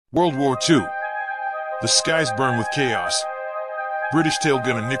World War II. The skies burn with chaos. British tail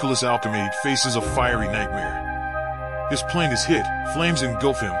gunner Nicholas Alkemade faces a fiery nightmare. His plane is hit, flames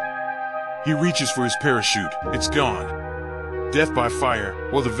engulf him. He reaches for his parachute, it's gone. Death by fire,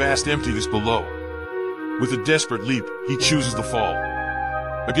 or the vast emptiness below. With a desperate leap, he chooses the fall.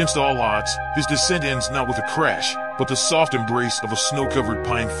 Against all odds, his descent ends not with a crash, but the soft embrace of a snow-covered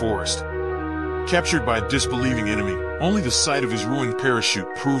pine forest. Captured by a disbelieving enemy, only the sight of his ruined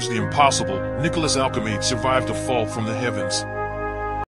parachute proves the impossible. Nicholas Alkemade survived a fall from the heavens,